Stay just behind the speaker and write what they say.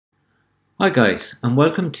Hi guys, and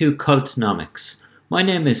welcome to Cultnomics. My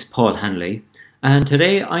name is Paul Hanley, and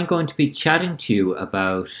today I'm going to be chatting to you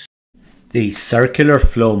about the circular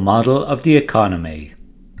flow model of the economy.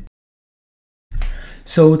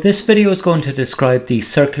 So this video is going to describe the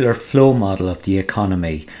circular flow model of the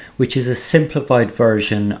economy, which is a simplified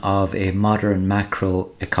version of a modern macro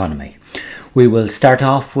economy. We will start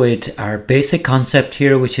off with our basic concept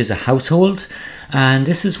here, which is a household. And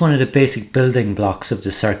this is one of the basic building blocks of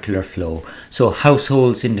the circular flow. So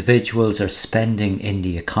households, individuals are spending in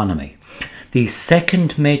the economy. The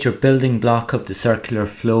second major building block of the circular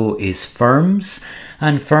flow is firms,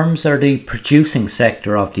 and firms are the producing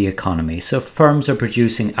sector of the economy. So firms are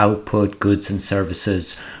producing output, goods and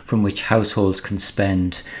services from which households can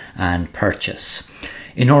spend and purchase.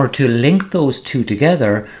 In order to link those two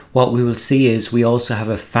together, what we will see is we also have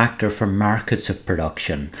a factor for markets of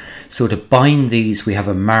production. So to bind these, we have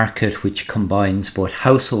a market which combines both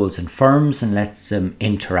households and firms and lets them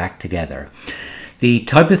interact together. The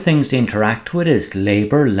type of things they interact with is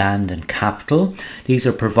labour, land and capital. These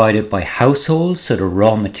are provided by households, so the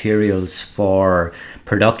raw materials for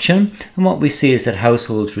production. And what we see is that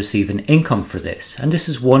households receive an income for this. And this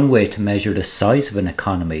is one way to measure the size of an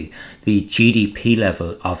economy, the GDP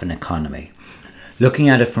level of an economy. Looking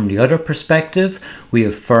at it from the other perspective, we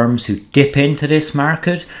have firms who dip into this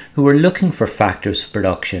market, who are looking for factors of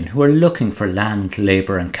production, who are looking for land,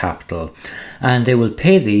 labour and capital. And they will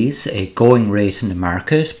pay these a going rate in the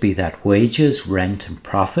market, be that wages, rent and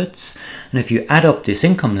profits. And if you add up this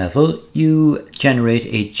income level, you generate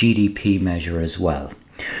a GDP measure as well.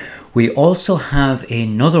 We also have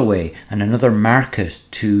another way and another market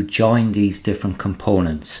to join these different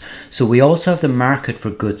components. So we also have the market for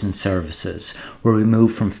goods and services, where we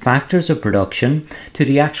move from factors of production to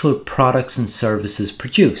the actual products and services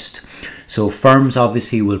produced. So firms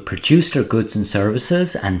obviously will produce their goods and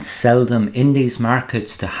services and sell them in these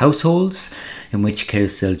markets to households, in which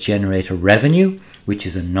case they'll generate a revenue, which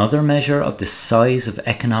is another measure of the size of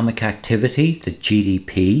economic activity, the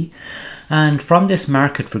GDP. And from this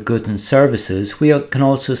market for goods and services, we can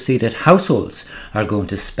also see that households are going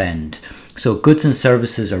to spend. So goods and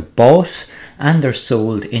services are bought and they're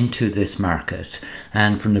sold into this market.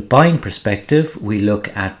 And from the buying perspective, we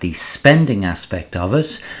look at the spending aspect of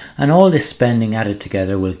it, and all this spending added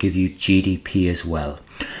together will give you GDP as well.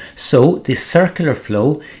 So this circular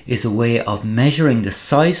flow is a way of measuring the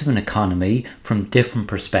size of an economy from different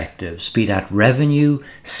perspectives, be that revenue,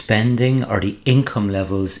 spending or the income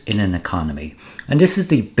levels in an economy. And this is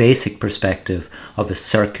the basic perspective of a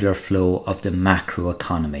circular flow of the macro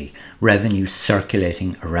economy, revenue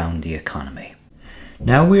circulating around the economy.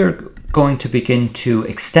 Now we are going to begin to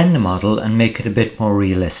extend the model and make it a bit more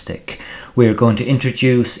realistic. We're going to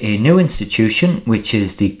introduce a new institution, which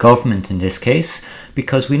is the government in this case,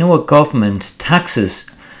 because we know a government taxes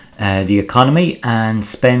the economy and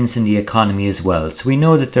spends in the economy as well. So we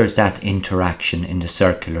know that there's that interaction in the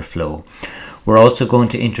circular flow. We're also going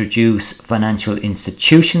to introduce financial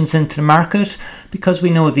institutions into the market because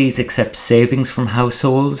we know these accept savings from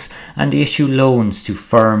households and they issue loans to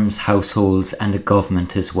firms, households and the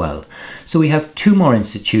government as well. So we have two more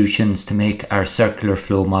institutions to make our circular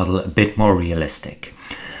flow model a bit more realistic.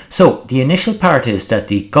 So the initial part is that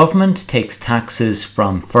the government takes taxes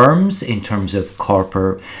from firms in terms of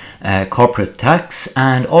corporate tax,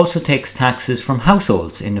 and also takes taxes from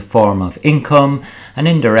households in the form of income and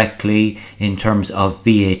indirectly in terms of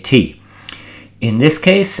VAT. In this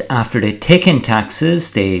case, after they take in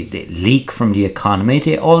taxes, they leak from the economy,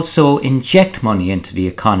 they also inject money into the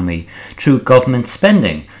economy through government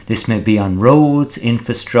spending. This may be on roads,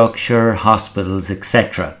 infrastructure, hospitals,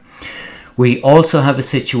 etc. We also have a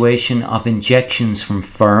situation of injections from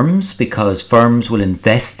firms because firms will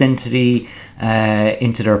invest into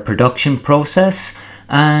their production process,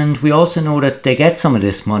 and we also know that they get some of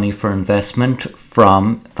this money for investment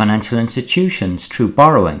from financial institutions through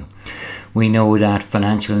borrowing. We know that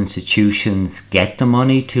financial institutions get the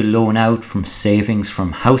money to loan out from savings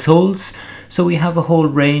from households. So we have a whole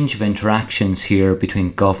range of interactions here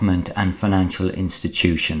between government and financial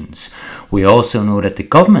institutions. We also know that the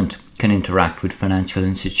government can interact with financial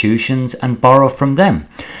institutions and borrow from them.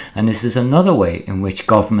 And this is another way in which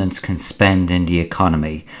governments can spend in the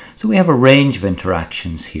economy. So we have a range of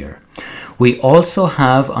interactions here. We also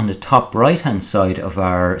have on the top right hand side of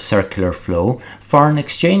our circular flow foreign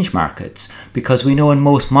exchange markets, because we know in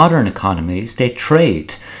most modern economies they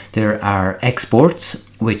trade. There are exports,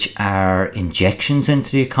 which are injections into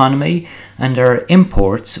the economy, and there are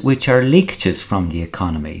imports, which are leakages from the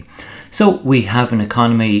economy. So we have an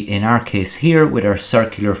economy in our case here with our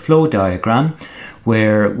circular flow diagram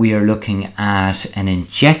where we are looking at an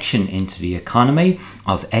injection into the economy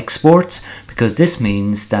of exports, because this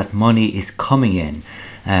means that money is coming in.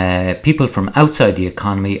 People from outside the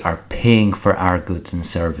economy are paying for our goods and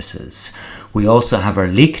services. We also have our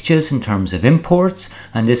leakages in terms of imports,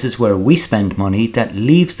 and this is where we spend money that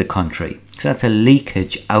leaves the country. So that's a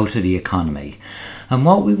leakage out of the economy. And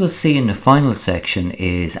what we will see in the final section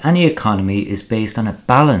is any economy is based on a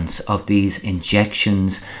balance of these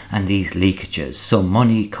injections and these leakages. So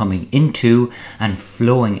money coming into and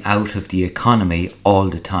flowing out of the economy all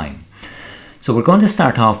the time. So we're going to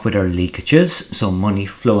start off with our leakages, so money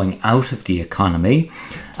flowing out of the economy.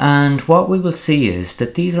 And what we will see is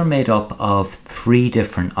that these are made up of 3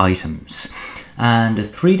 different items. And the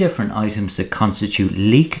 3 different items that constitute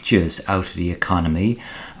leakages out of the economy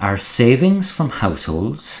are savings from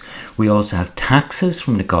households, we also have taxes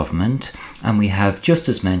from the government, and we have, just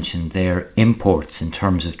as mentioned there, imports in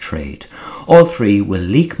terms of trade. All 3 will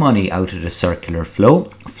leak money out of the circular flow,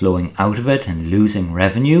 flowing out of it and losing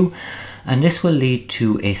revenue. And this will lead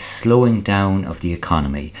to a slowing down of the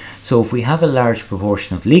economy. So if we have a large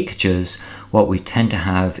proportion of leakages, what we tend to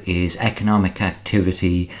have is economic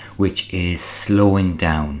activity which is slowing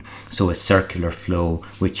down. So a circular flow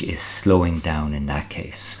which is slowing down in that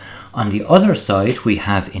case. On the other side, we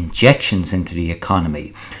have injections into the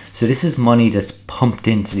economy. So this is money that's pumped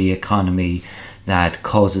into the economy that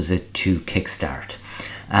causes it to kickstart.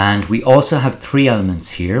 And we also have 3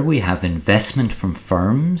 elements here. We have investment from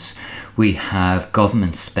firms, we have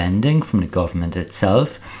government spending from the government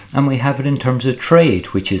itself, and we have it in terms of trade,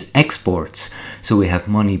 which is exports. So we have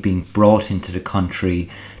money being brought into the country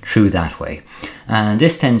through that way. And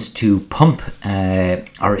this tends to pump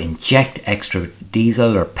or inject extra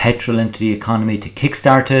diesel or petrol into the economy to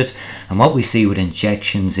kickstart it. And what we see with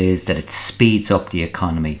injections is that it speeds up the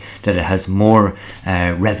economy, that it has more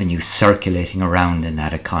revenue circulating around in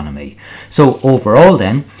that economy. So overall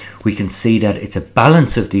then, we can see that it's a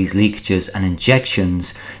balance of these leakages and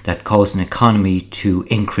injections that cause an economy to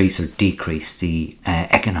increase or decrease the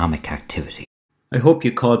economic activity. I hope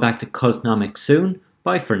you call back to Cultnomics soon.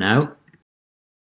 Bye for now.